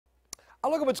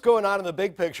Look at what's going on in the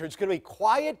big picture. It's going to be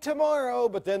quiet tomorrow,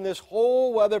 but then this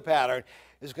whole weather pattern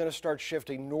is going to start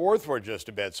shifting northward just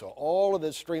a bit. So all of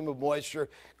this stream of moisture,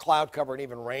 cloud cover, and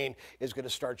even rain is going to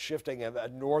start shifting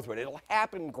northward. It'll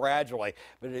happen gradually,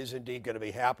 but it is indeed going to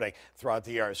be happening throughout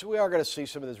the area. So we are going to see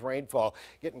some of this rainfall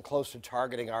getting close to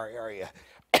targeting our area.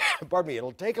 Pardon me,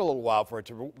 it'll take a little while for it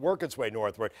to work its way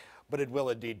northward, but it will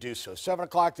indeed do so. 7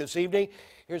 o'clock this evening,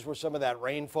 here's where some of that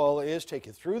rainfall is. Take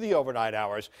you through the overnight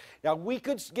hours. Now, we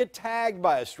could get tagged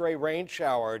by a stray rain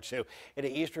shower or two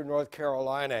into eastern North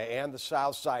Carolina and the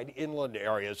south side inland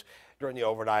areas during the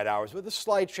overnight hours with a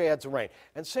slight chance of rain.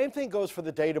 And same thing goes for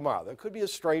the day tomorrow. There could be a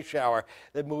stray shower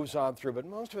that moves on through, but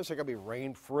most of us are going to be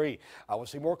rain-free. We'll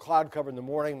see more cloud cover in the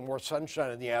morning, more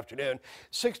sunshine in the afternoon.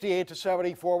 68 to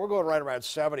 74. We're going right around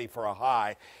 70 for a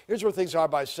high. Here's where things are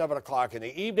by 7 o'clock in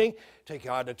the evening. Take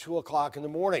you on to 2 o'clock in the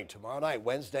morning tomorrow night,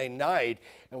 Wednesday night.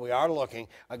 And we are looking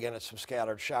again at some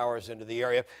scattered showers into the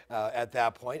area at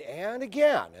that point. And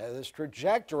again, this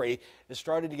trajectory is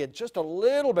starting to get just a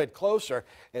little bit closer.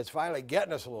 It's finally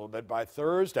getting us a little bit by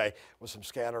Thursday with some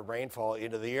scattered rainfall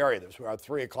into the area. This was around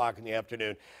 3 o'clock in the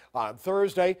afternoon on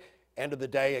Thursday. End of the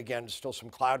day, again, still some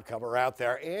cloud cover out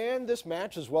there, and this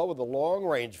matches well with the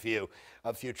long-range view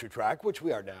of future track, which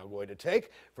we are now going to take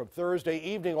from Thursday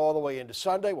evening all the way into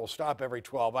Sunday. We'll stop every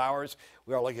 12 hours.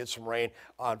 We only get some rain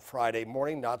on Friday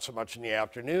morning, not so much in the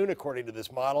afternoon, according to this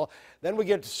model. Then we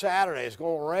get to Saturday. It's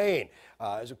going to rain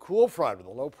as a cool front with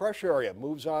a low-pressure area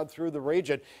moves on through the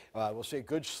region. We'll see a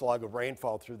good slug of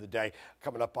rainfall through the day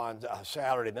coming up on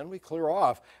Saturday. Then we clear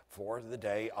off for the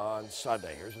day on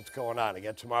Sunday. Here's what's going on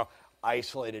again tomorrow.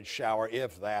 Isolated shower,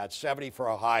 if that. 70 for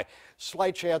a high.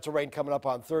 Slight chance of rain coming up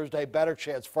on Thursday. Better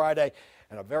chance Friday.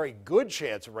 And a very good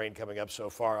chance of rain coming up so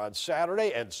far on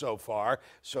Saturday. And so far,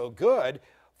 so good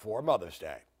for Mother's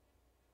Day.